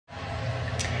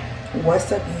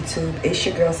What's up, YouTube? It's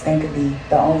your girl Stankaa B,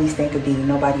 the only Stankaa B.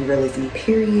 Nobody real as me,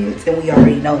 periods, and we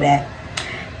already know that.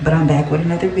 But I'm back with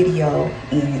another video,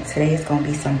 and today is gonna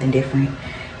be something different.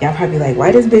 Y'all probably like,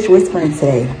 why this bitch whispering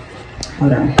today?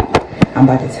 Hold on, I'm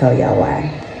about to tell y'all why.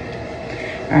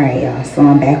 All right, y'all. So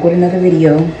I'm back with another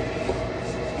video,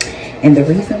 and the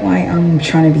reason why I'm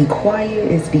trying to be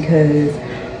quiet is because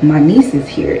my niece is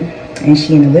here, and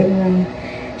she in the living room.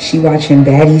 She watching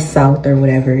Baddies South or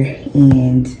whatever,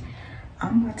 and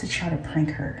I'm about to try to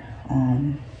prank her.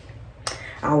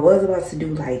 I was about to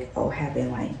do like,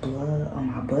 having like blood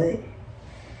on my butt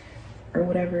or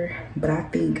whatever, but I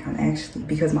think I'm actually,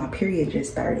 because my period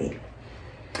just started,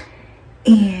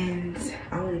 and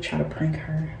I want to try to prank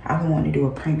her. I've been wanting to do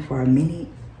a prank for a minute,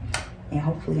 and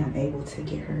hopefully I'm able to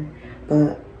get her.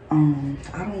 But I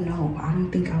don't know. I don't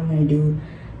think I want to do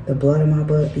the blood on my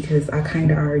butt because I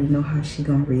kind of already know how she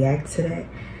gonna react to that.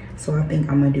 So I think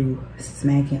I'm gonna do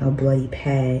smacking a bloody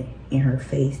pad in her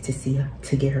face to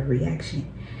get her reaction.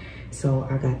 So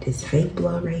I got this fake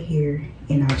blood right here,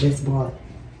 and I just bought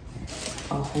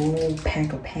a whole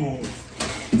pack of pads.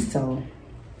 So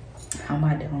I'm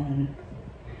about to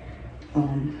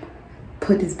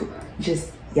put this,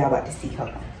 just, y'all about to see. Hold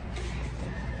on.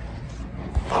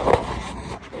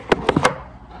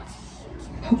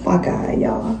 Oh my God,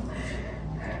 y'all.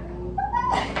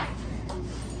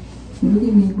 Look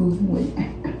at me moving. Wait,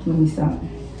 let me stop.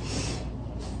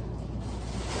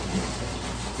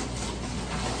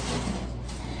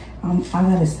 I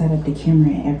gotta set up the camera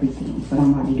and everything, but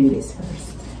I'm about to do this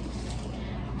first.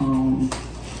 I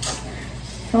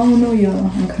don't know, y'all.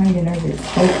 I'm kind of nervous.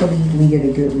 Hopefully we get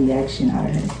a good reaction out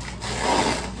of her.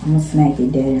 I'm gonna smack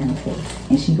it dead in her face,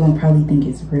 and she gonna probably think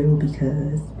it's real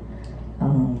because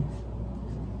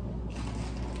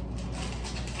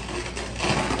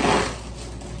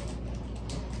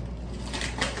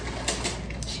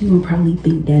she will probably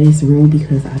think that it's real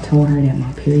because I told her that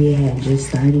my period had just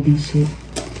started and shit.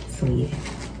 So yeah.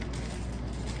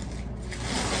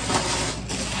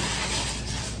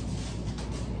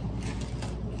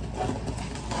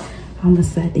 I'm gonna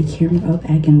set the camera up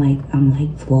acting like I'm like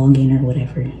vlogging or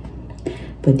whatever.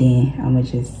 But then I'm gonna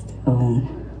just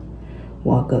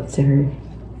walk up to her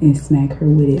and smack her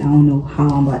with it. I don't know how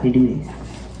I'm about to do this.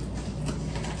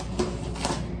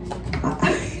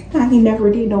 I ain't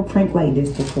never did no prank like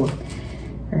this before.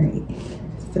 All right,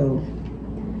 so.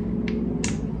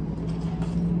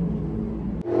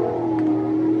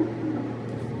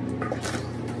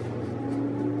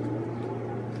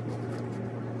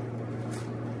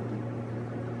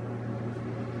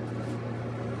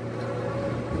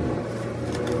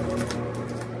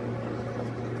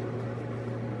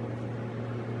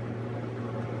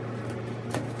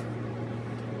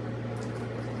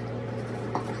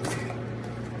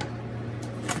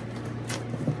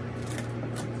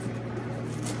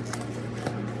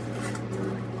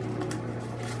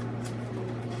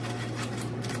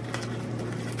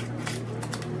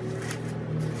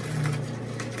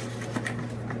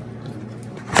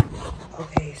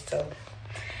 Okay, so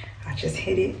I just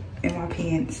hid it in my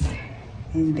pants,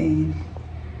 and then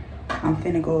I'm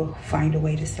finna go find a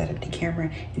way to set up the camera,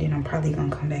 and then I'm probably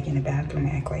gonna come back in the bathroom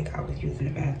and act like I was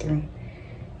using the bathroom,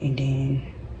 and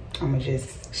then I'm gonna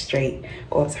just straight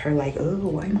go up to her like, oh,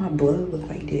 why my blood look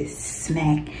like this?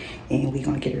 Smack, and we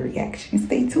gonna get a reaction.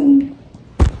 Stay tuned.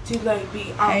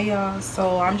 Hey y'all,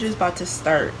 so I'm just about to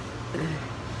start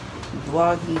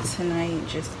vlogging tonight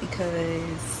just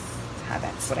because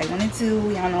that's what I want to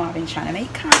do. Y'all know I've been trying to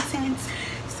make content.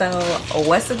 So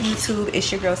what's up, YouTube?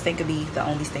 It's your girl Stankaa B, the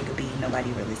only Stankaa B.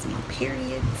 Nobody really is me,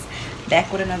 periods.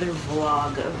 Back with another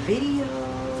vlog video.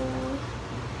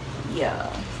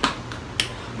 Yeah,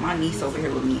 my niece over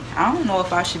here with me. I don't know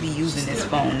if I should be using this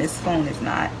phone. This phone is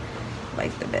not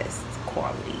like the best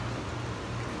quality.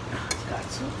 It's got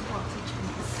two quality.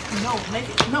 No, make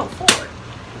it, no, four.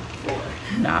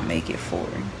 Not make it 4.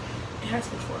 It has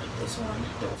to be 4. This one,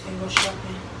 and go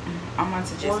shopping. I'm about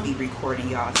to just be recording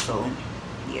y'all, so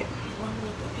yeah. One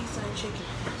with the pizza and chicken.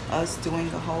 Us doing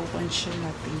a whole bunch of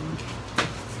nothing.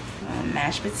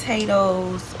 Mashed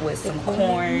potatoes with some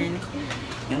corn,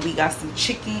 and we got some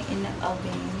chicken in the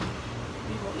oven.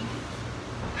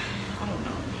 I don't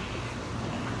know.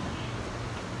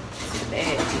 It's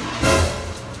bad.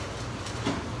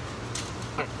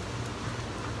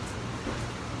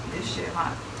 This shit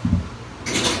hot.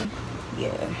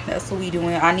 Yeah, that's what we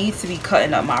doing. I need to be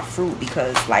cutting up my fruit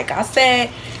because, like I said,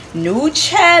 new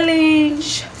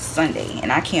challenge Sunday,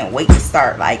 and I can't wait to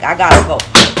start. Like, I gotta go.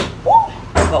 Woo!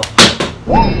 Go.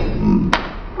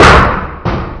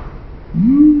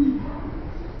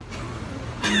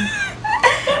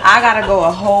 I gotta go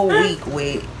a whole week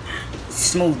with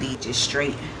smoothie, just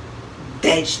straight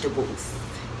vegetables.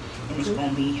 And it's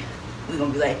gonna be, we're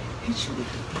gonna be like, hit you with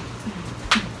it.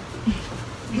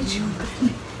 Hit you with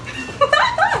it.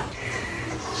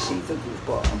 She's a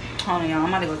goofball. Hold on, y'all. I'm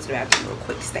about to go to the bathroom real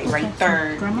quick. Stay right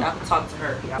there. Y'all can talk to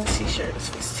her. T-shirt. Let's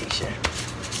fix the T-shirt.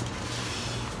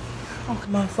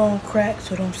 My phone cracked,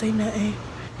 so don't say nothing.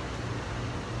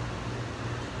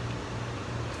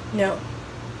 No.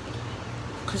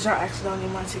 Cause y'all actually don't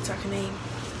need my TikTok name.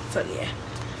 So yeah.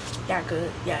 Y'all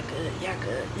good. Y'all good. Y'all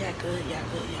good. Y'all good. Y'all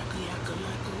good. Y'all good. Y'all good.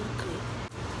 Y'all good.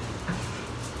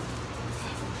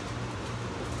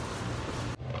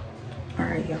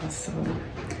 Alright, y'all. So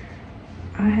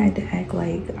I had to act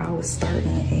like I was starting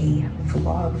a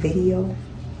vlog video.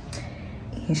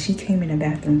 And she came in the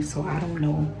bathroom, so I don't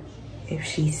know if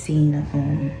she's seen I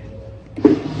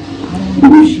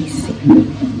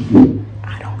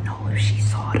don't know if she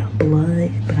saw the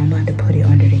blood, but I'm about to put it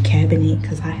under the cabinet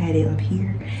because I had it up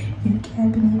here in the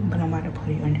cabinet, but I'm about to put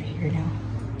it under here now.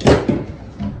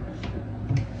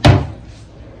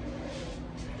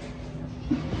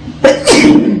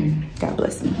 God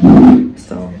bless me.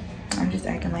 So I'm just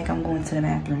acting like I'm going to the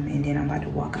bathroom, and then I'm about to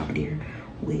walk out there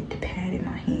with the pad in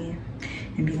my hand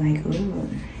and be like, ooh,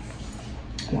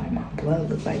 why my blood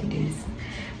look like this?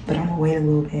 But I'm gonna wait a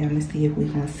little bit. I'm gonna see if we're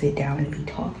gonna sit down and be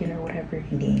talking or whatever,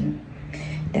 and then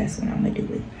that's when I'm gonna do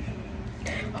it.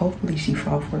 Hopefully she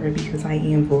fall for it because I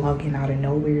am vlogging out of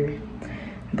nowhere.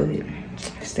 But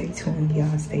stay tuned,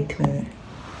 y'all. Stay tuned.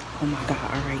 Oh my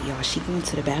god. All right, y'all. She going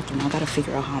to the bathroom. I gotta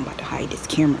figure out how I'm about to hide this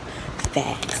camera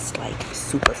fast, like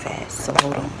super fast. So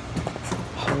hold on.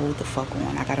 Hold the fuck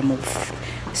on. I gotta move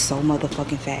so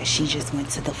motherfucking fast. She just went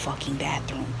to the fucking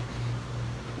bathroom.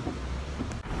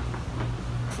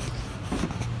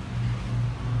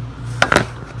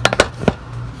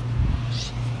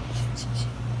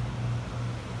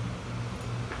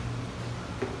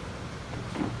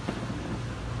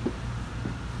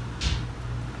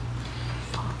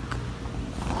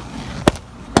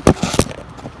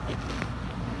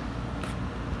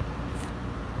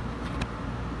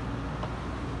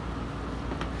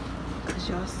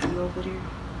 Y'all see over there?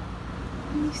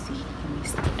 Let me see. Let me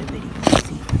stop the video.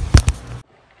 See.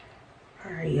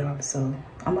 Alright, y'all. So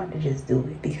I'm about to just do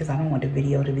it because I don't want the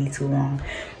video to be too long.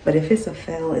 But if it's a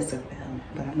fail, it's a fail.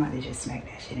 But I'm about to just smack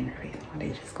that shit in her face. I'm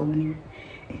about to just go in there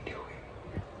and do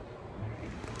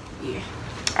it. Yeah.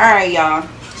 Alright, y'all.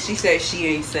 She said she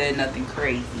ain't said nothing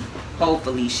crazy.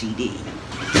 Hopefully she did.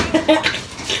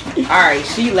 Alright,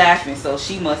 she laughing, so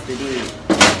she must have did.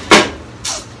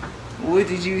 What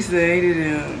did you say to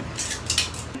them?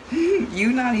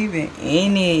 You not even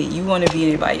in it. You want to be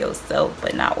in it by yourself,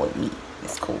 but not with me.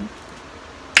 It's cool.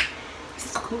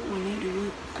 It's cool when they do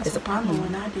it. It's a problem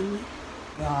when I do it.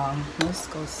 Y'all, let's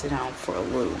go sit down for a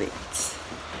little bit.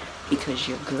 Because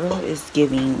your girl is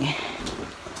giving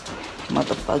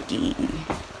motherfucking...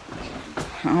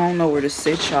 I don't know where to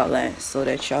sit y'all at so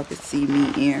that y'all can see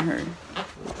me and her.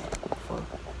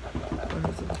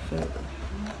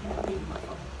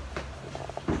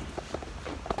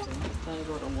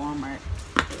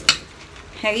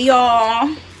 Hey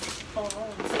y'all,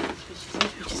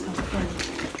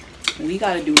 we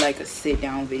gotta do like a sit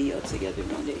down video together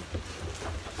one day.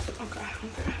 Okay.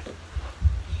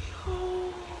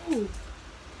 Yo.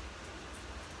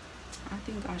 I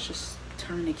think I should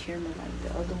turn the camera like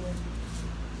the other way.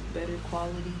 Better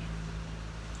quality.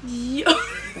 Yo.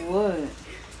 What?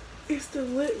 It's the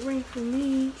lip ring for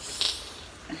me.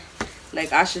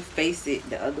 Like I should face it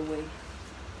the other way.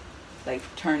 Like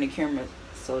turn the camera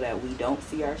so that we don't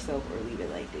see ourselves, or leave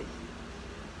it like this.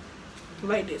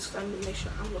 Like this. I need to make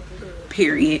sure I'm looking good.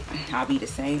 Period. I'll be the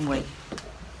same way.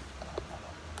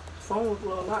 Phone will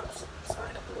blow a lot.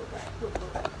 Side up a little back. A little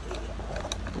back. Yeah.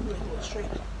 Make it look straight.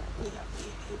 Yeah.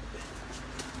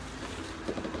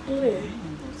 Who there?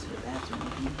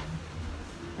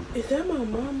 Is that my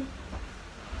mama?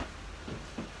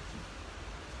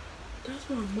 That's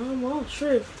my mama. I'm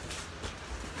tripping.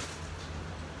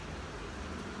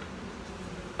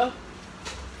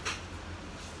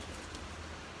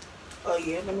 Oh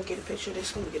yeah, let me get a picture of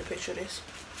this. I'm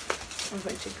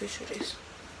gonna take a picture of this.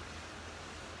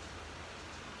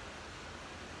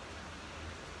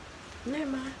 Never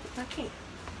mind, I can't.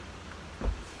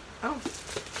 Oh.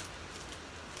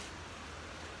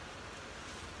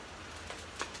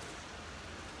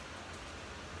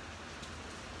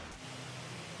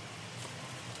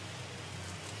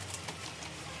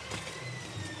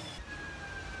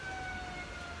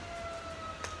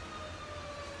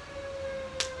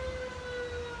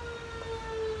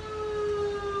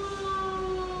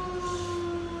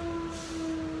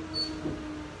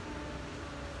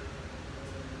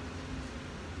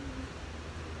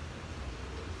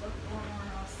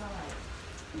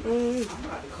 me. I'm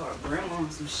about to call grandma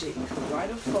on some shit. Why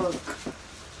the fuck?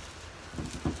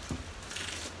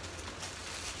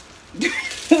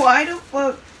 Why the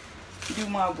fuck do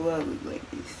my blood look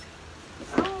like this?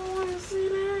 I don't want to see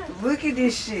that. Look at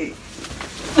this shit.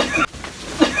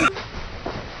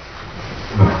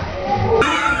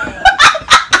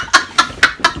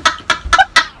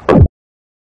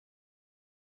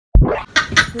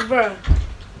 Bruh.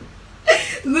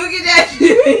 Look at that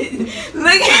shit.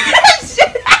 Look at that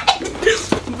shit.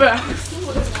 Bruh.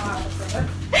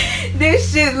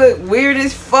 This shit look weird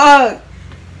as fuck.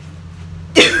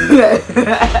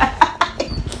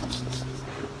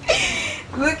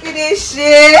 Look at this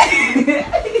shit.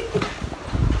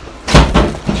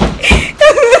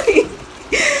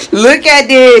 Look at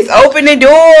this. Open the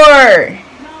door.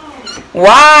 No.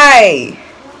 Why?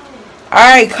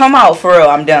 Alright, come out for real.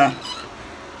 I'm done.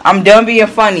 I'm done being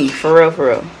funny. For real, for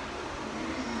real.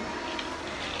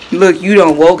 Look, you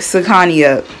done woke Sakani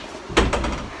up.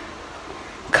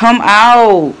 Come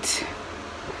out.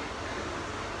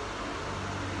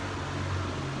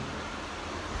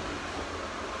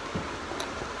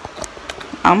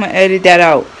 I'm gonna edit that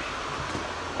out.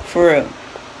 For real.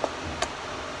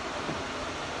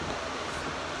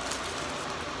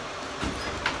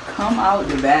 Come out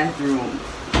the bathroom.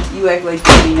 You act like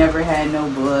you never had no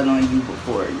blood on you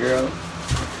before, girl.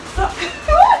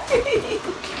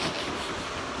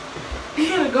 You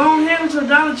gotta go ahead with your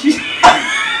Dollar Tree.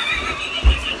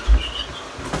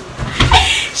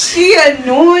 She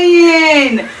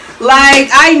annoying. Like,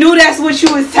 I knew that's what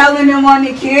you was telling him on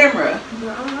the camera.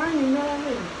 I ain't know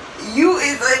that. You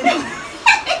is annoying.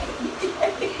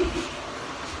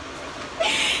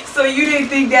 So you didn't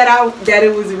think that that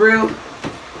it was real?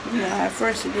 Yeah, at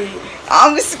first it did.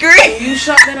 I'm screaming. You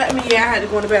shot that at me, yeah, I had to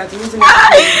go in the bathroom.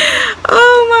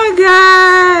 Oh my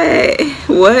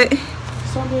god. What?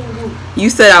 Stop being good. You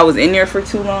said I was in there for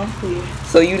too long? Yeah.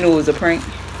 So you knew it was a prank?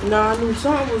 No, I knew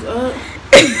something was up.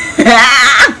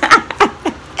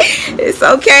 It's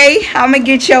okay. I'm gonna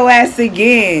get your ass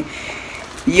again.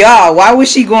 Y'all, why would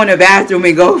she go in the bathroom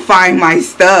and go find my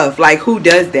stuff? Like, who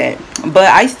does that? But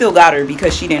I still got her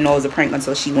because she didn't know it was a prank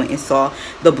until she went and saw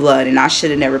the blood, and I should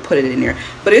have never put it in there.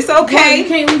 But it's okay. Boy, you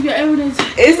can't leave your evidence.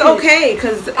 It's okay,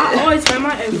 because I always find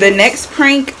my evidence. the next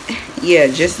prank, yeah,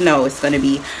 just know it's gonna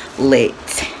be lit.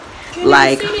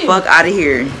 Like, fuck out of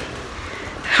here.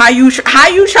 How you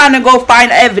trying to go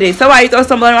find evidence? Somebody throw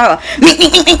somebody out.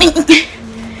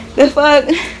 The fuck.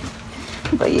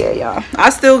 But yeah, y'all, I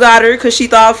still got her because she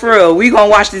thought for real. We gonna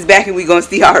watch this back and we gonna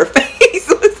see how her face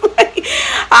was like.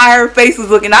 How her face was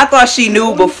looking. I thought she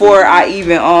knew before I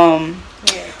even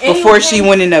before she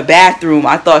went in the bathroom.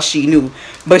 I thought she knew,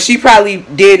 but she probably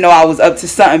did know I was up to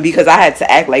something because I had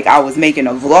to act like I was making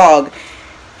a vlog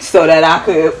so that I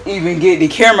could even get the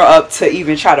camera up to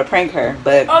even try to prank her.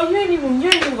 But oh, you ain't even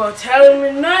gonna tell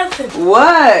them nothing.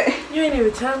 What? You ain't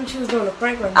even tell them she was doing a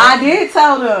prank or nothing. I did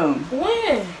tell them.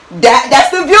 When? That's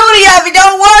the beauty of it.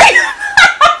 Don't worry.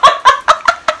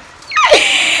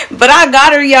 But I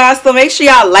got her, y'all. So make sure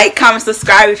y'all like, comment,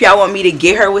 subscribe if y'all want me to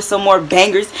get her with some more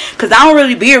bangers. Because I don't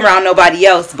really be around nobody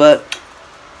else. But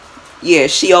yeah,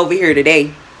 she over here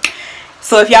today.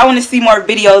 So if y'all want to see more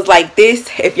videos like this,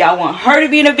 if y'all want her to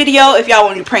be in a video, if y'all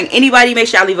want to prank anybody, make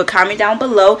sure y'all leave a comment down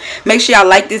below. Make sure y'all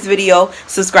like this video,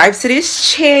 subscribe to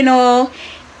this channel,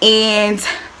 and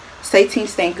say Team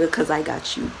Stankaa because I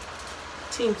got you.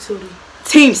 Team Tootie.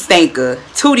 Team Stankaa.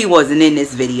 Tootie wasn't in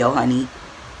this video, honey.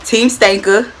 Team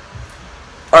Stankaa,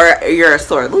 or you're a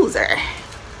sore loser.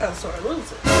 A sore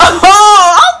loser.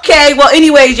 Oh, okay. Well,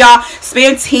 anyways, y'all,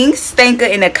 spam Team Stankaa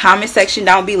in the comment section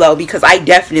down below because I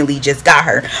definitely just got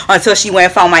her until she went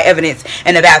and found my evidence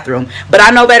in the bathroom. But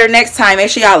I know better next time. Make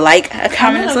sure y'all like,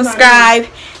 comment, and subscribe.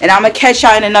 And I'm going to catch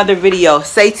y'all in another video.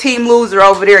 Say Team Loser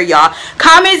over there, y'all.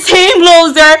 Comment Team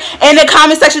Loser in the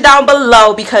comment section down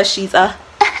below because she's a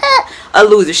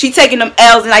loser. She taking them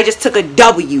L's and I just took a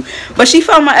W. But she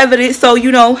found my evidence, so,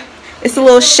 you know, it's a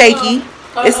little shaky.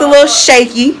 It's a little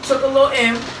shaky. Took a little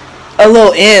M. A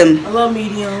little M. A little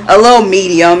medium. A little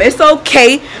medium. It's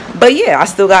okay. But yeah, I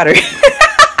still got her.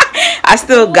 I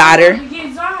still got her.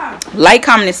 Like,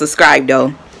 comment, and subscribe,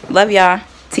 though. Love y'all.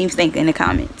 Team Stankaa in the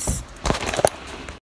comments.